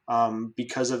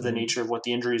because of the nature of what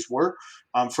the injuries were.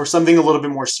 For something a little bit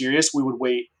more serious, we would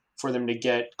wait for them to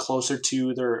get closer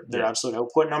to their absolute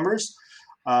output numbers.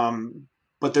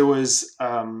 But there was,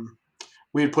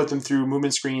 we had put them through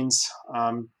movement screens,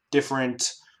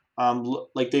 different,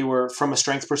 like they were from a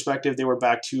strength perspective, they were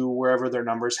back to wherever their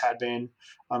numbers had been.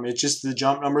 It's just the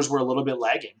jump numbers were a little bit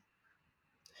lagging.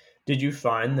 Did you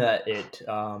find that it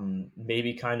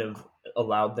maybe kind of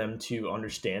allowed them to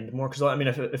understand more? Because I mean,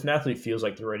 if an athlete feels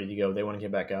like they're ready to go, they want to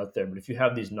get back out there. But if you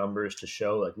have these numbers to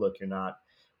show, like, look, you're not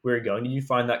where you're going, did you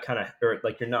find that kind of, or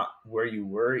like you're not where you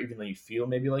were, even though you feel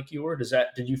maybe like you were?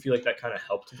 Did you feel like that kind of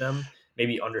helped them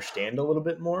maybe understand a little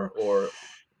bit more, or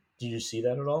did you see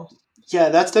that at all? Yeah,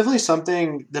 that's definitely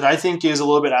something that I think is a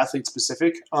little bit athlete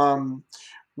specific.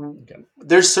 Okay.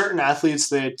 There's certain athletes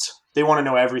that they want to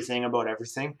know everything about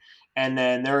everything. And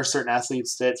then there are certain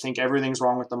athletes that think everything's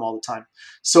wrong with them all the time.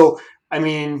 So, I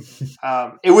mean,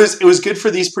 it was good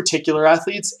for these particular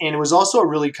athletes. And it was also a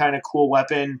really kind of cool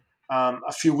weapon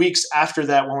a few weeks after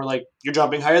that when we're like, you're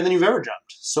jumping higher than you've ever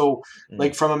jumped. So,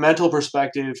 like, from a mental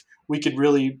perspective, we could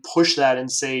really push that and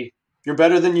say, you're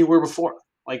better than you were before.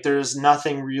 Like, there's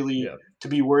nothing really to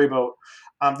be worried about.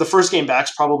 The first game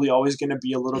back's probably always going to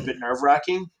be a little bit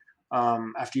nerve-wracking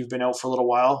after you've been out for a little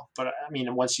while. But, I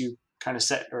mean, once you kind of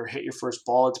set or hit your first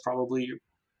ball, it's probably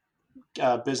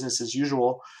business as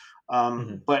usual.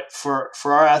 But for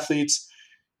our athletes,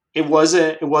 it was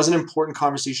an important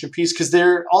conversation piece because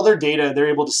all their data they're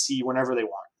able to see whenever they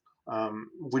want.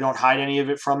 We don't hide any of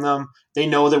it from them. They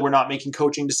know that we're not making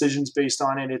coaching decisions based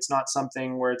on it. It's not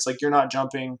something where it's like you're not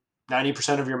jumping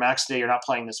 90% of your max today, you're not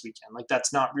playing this weekend. Like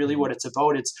that's not really what it's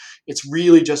about. It's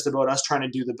really just about us trying to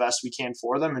do the best we can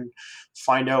for them and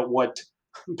find out what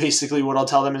I'll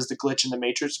tell them is the glitch in the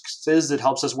matrix is that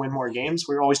helps us win more games.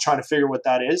 We're always trying to figure what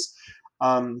that is.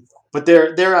 But they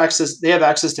have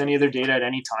access to any of their data at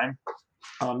any time.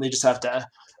 They just have to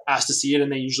ask to see it,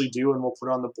 and they usually do, and we'll put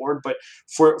it on the board. But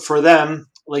for them,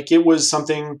 like it was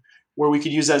something where we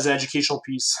could use that as an educational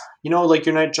piece. You know, like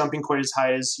you're not jumping quite as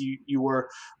high as you were.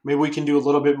 Maybe we can do a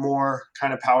little bit more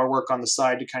kind of power work on the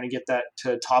side to kind of get that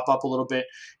to top up a little bit.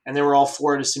 And they were all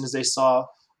for it as soon as they saw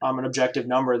an objective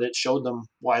number that showed them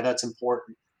why that's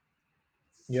important.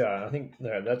 Yeah, I think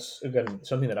that's again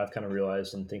something that I've kind of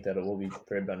realized and think that it will be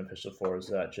very beneficial for is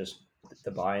that just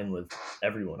the buy-in with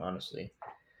everyone, honestly.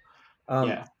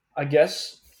 Yeah. I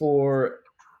guess for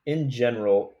in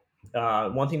general,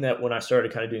 one thing that when I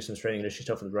started kind of doing some strength and conditioning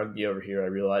stuff with rugby over here, I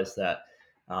realized that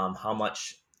how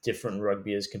much different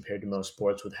rugby is compared to most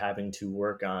sports with having to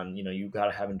work on, you got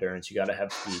to have endurance, you got to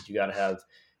have speed, you got to have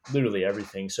literally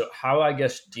everything. So how, I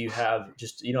guess, do you have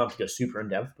just, you don't have to go super in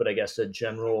depth, but I guess a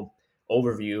general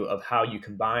overview of how you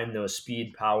combine those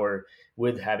speed, power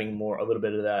with having a little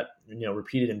bit of that,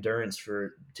 repeated endurance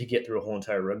to get through a whole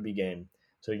entire rugby game.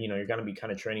 So, you're going to be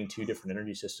kind of training two different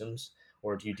energy systems,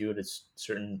 or do you do it a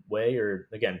certain way? Or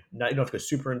again, you don't have to go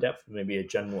super in depth, but maybe a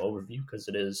general overview because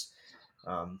it is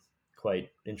quite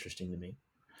interesting to me.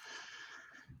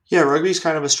 Yeah, rugby is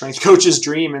kind of a strength coach's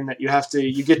dream in that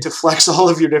you get to flex all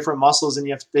of your different muscles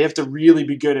and they have to really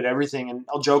be good at everything. And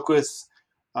I'll joke with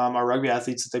our rugby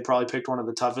athletes that they probably picked one of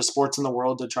the toughest sports in the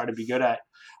world to try to be good at.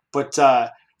 But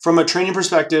from a training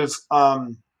perspective,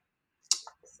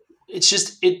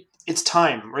 it's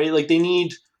time, right? Like they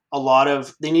need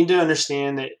to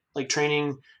understand that like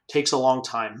training takes a long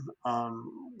time.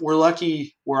 We're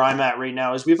lucky where I'm at right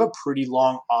now is we have a pretty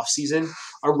long off season.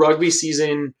 Our rugby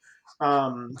season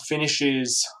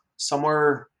finishes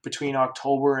somewhere between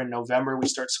October and November. We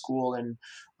start school in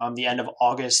the end of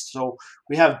August. So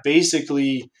we have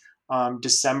basically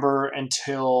December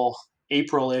until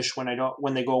April-ish when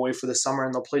they go away for the summer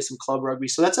and they'll play some club rugby.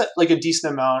 So that's a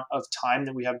decent amount of time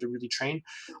that we have to really train,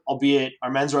 albeit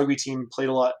our men's rugby team played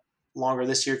a lot longer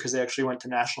this year because they actually went to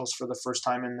nationals for the first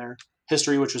time in their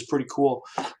history, which was pretty cool.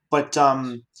 But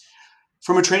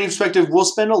from a training perspective, we'll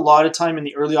spend a lot of time in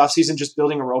the early off season just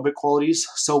building aerobic qualities.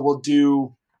 So we'll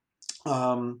do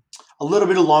a little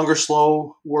bit of longer,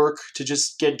 slow work to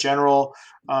just get general,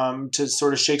 to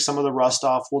sort of shake some of the rust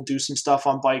off. We'll do some stuff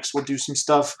on bikes. We'll do some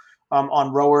stuff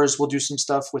on rowers. We'll do some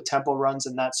stuff with tempo runs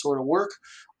and that sort of work.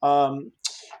 Um,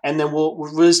 and then we'll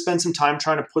really spend some time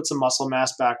trying to put some muscle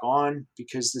mass back on,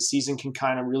 because the season can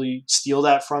kind of really steal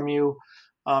that from you.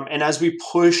 And as we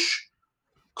push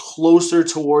closer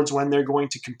towards when they're going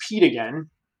to compete again,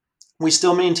 we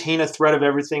still maintain a threat of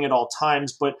everything at all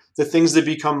times, but the things that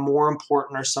become more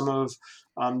important are some of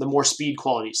the more speed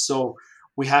qualities. So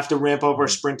we have to ramp up our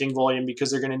sprinting volume,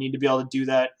 because they're going to need to be able to do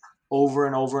that over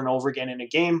and over and over again in a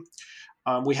game.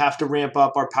 We have to ramp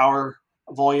up our power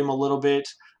volume a little bit.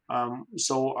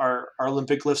 So our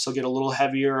Olympic lifts will get a little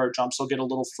heavier, our jumps will get a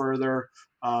little further.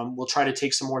 We'll try to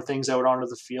take some more things out onto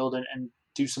the field and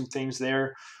do some things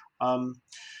there,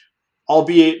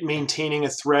 albeit maintaining a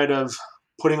thread of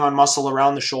putting on muscle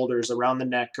around the shoulders, around the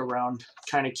neck, around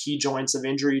kind of key joints of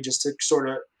injury, just to sort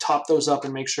of top those up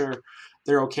and make sure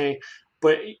they're okay.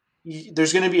 But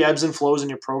there's going to be ebbs and flows in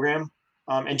your program,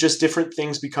 and just different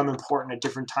things become important at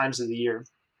different times of the year.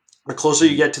 The closer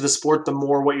you get to the sport, the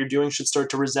more what you're doing should start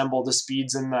to resemble the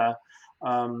speeds and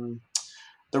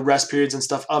the rest periods and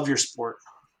stuff of your sport.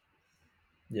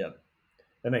 Yeah,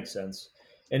 that makes sense.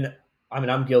 And I mean,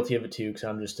 I'm guilty of it too, because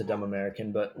I'm just a dumb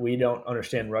American. But we don't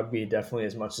understand rugby definitely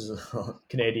as much as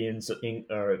Canadians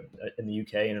or in the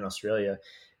UK and in Australia.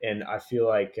 And I feel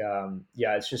like,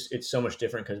 yeah, it's so much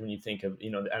different, because when you think of, the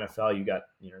NFL, you got,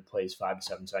 plays 5 to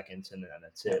 7 seconds and then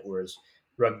that's it. Whereas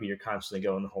rugby, you're constantly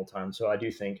going the whole time. So I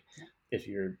do think if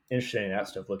you're interested in that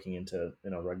stuff, looking into,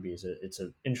 rugby it's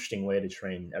an interesting way to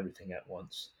train everything at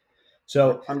once.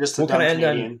 So I'm just a we'll kind dumb of end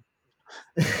on Canadian.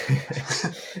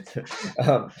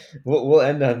 we'll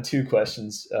end on two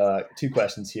questions. Two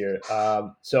questions here.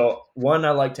 So one,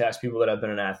 I like to ask people that have been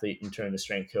an athlete and turned to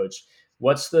strength coach.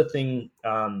 What's the thing?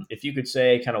 If you could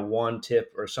say kind of one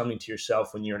tip or something to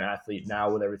yourself when you're an athlete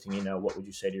now, with everything you know, what would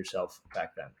you say to yourself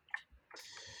back then?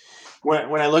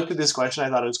 When I looked at this question, I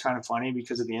thought it was kind of funny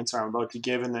because of the answer I'm about to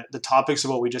give and the topics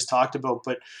of what we just talked about.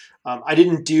 But I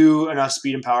didn't do enough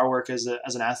speed and power work as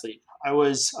an athlete. I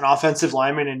was an offensive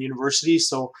lineman in university,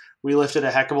 so we lifted a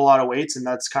heck of a lot of weights, and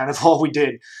that's kind of all we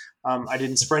did. I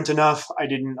didn't sprint enough. I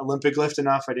didn't Olympic lift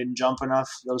enough. I didn't jump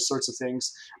enough. Those sorts of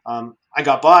things. I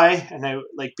got by, and I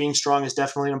like being strong is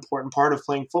definitely an important part of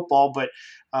playing football. But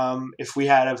if we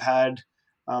had had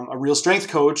a real strength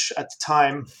coach at the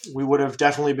time, we would have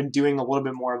definitely been doing a little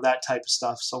bit more of that type of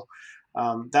stuff. So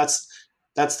that's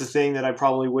the thing that I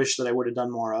probably wish that I would have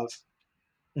done more of.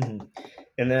 Mm-hmm.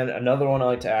 And then another one I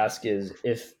like to ask is,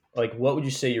 if like, what would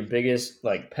you say your biggest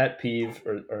like pet peeve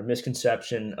or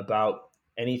misconception about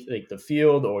anything, like the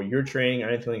field or your training or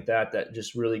anything like that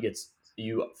just really gets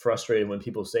you frustrated when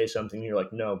people say something, you're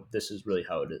like, no, this is really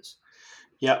how it is?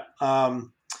 Yeah.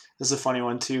 This is a funny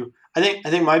one too. I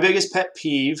think my biggest pet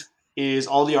peeve is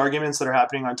all the arguments that are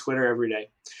happening on Twitter every day.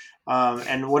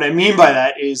 And what I mean by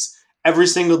that is every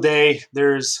single day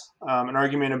there's an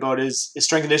argument about is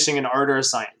strength and conditioning an art or a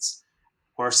science,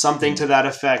 or something to that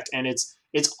effect. And it's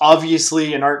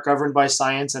obviously an art governed by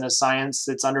science, and a science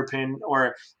that's underpinned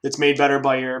or that's made better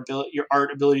by your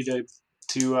art ability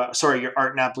your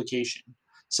art and application.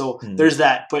 So there's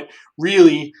that. But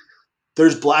really,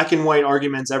 there's black and white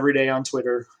arguments every day on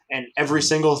Twitter, and every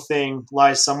single thing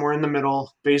lies somewhere in the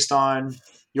middle based on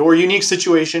your unique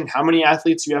situation, how many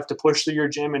athletes you have to push through your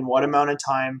gym in what amount of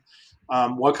time,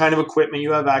 what kind of equipment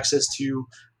you have access to,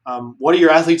 what do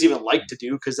your athletes even like to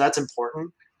do, because that's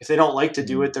important. If they don't like to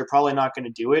do it, they're probably not going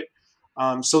to do it.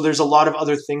 So there's a lot of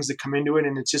other things that come into it,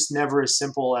 and it's just never as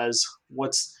simple as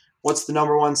what's the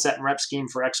number one set and rep scheme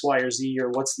for X, Y, or Z, or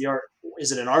what's the art?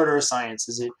 Is it an art or a science?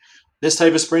 Is it this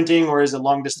type of sprinting, or is it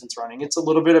long distance running? It's a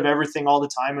little bit of everything all the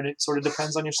time, and it sort of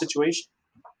depends on your situation.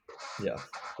 Yeah,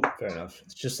 fair enough.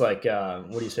 It's just like,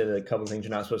 what do you say? The couple of things you're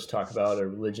not supposed to talk about are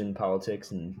religion, politics,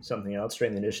 and something else.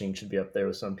 Strength and conditioning should be up there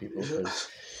with some people, because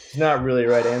it's not really a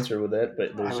right answer with it.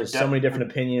 But there's just so many different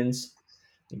opinions.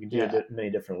 You can do it many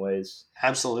different ways.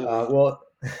 Absolutely. Well,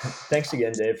 thanks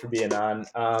again, Dave, for being on.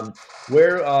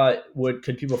 Where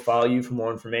could people follow you for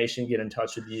more information, get in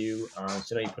touch with you?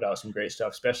 So I know you put out some great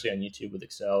stuff, especially on YouTube with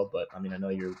Excel. But I mean, I know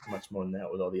you're much more than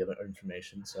that with all the other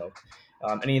information. So,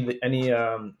 any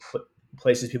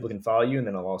places people can follow you, and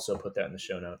then I'll also put that in the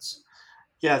show notes.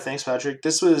 Yeah, thanks, Patrick.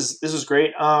 This was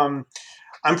great. I'm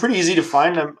pretty easy to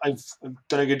find. I've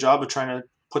done a good job of trying to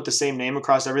put the same name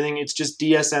across everything. It's just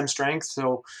DSM Strength.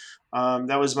 So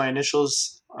that was my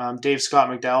initials. Dave Scott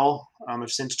McDowell. I've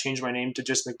since changed my name to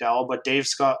just McDowell, but Dave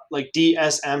Scott, like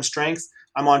DSM Strength.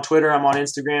 I'm on Twitter. I'm on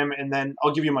Instagram, and then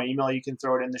I'll give you my email. You can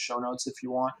throw it in the show notes if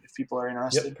you want, if people are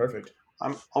interested. Yep, perfect.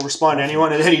 I'll respond to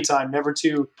anyone at any time. Never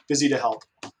too busy to help.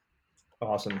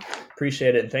 Awesome.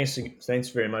 Appreciate it. And thanks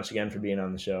very much again for being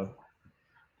on the show.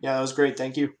 Yeah, that was great.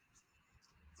 Thank you.